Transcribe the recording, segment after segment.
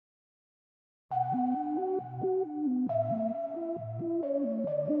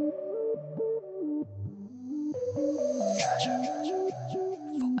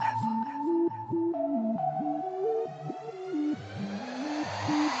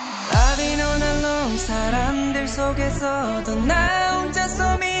사람들 속에서도 나 혼자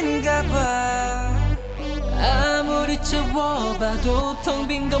섬인가 봐. 아무리 채워봐도 텅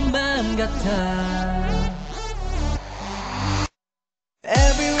빈 것만 같아.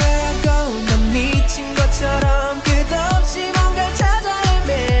 Everywhere I go 난 미친 것처럼 끝없이 뭔가를 찾아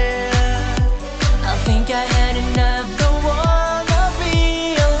헤매. I think I had enough, don't wanna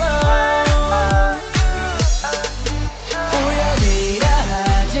be alone. 우연이라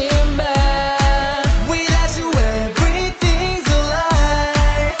하지마. Without you everything's a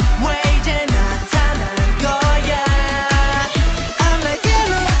lie. 왜 이제 나타난 거야. I'm like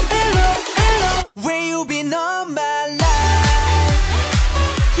hello, hello, hello. Where you been all my life.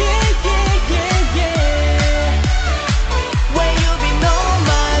 Yeah, yeah, yeah, yeah. Where you been all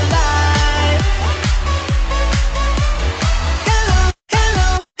my life. Hello, hello,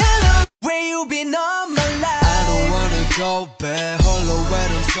 hello. Where you been all my life. I don't wanna go back. 홀로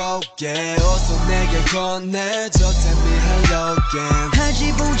외로움 속에 어서 내게 건네줘. Tell me hello again.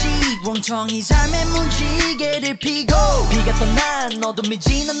 하지 보지 멍청이 삶의 무지개를 피고 비가 떠나 너도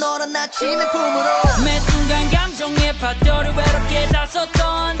미지는 너란 아침의 품으로 매 순간 감정의 파도를 외롭게 다섰다.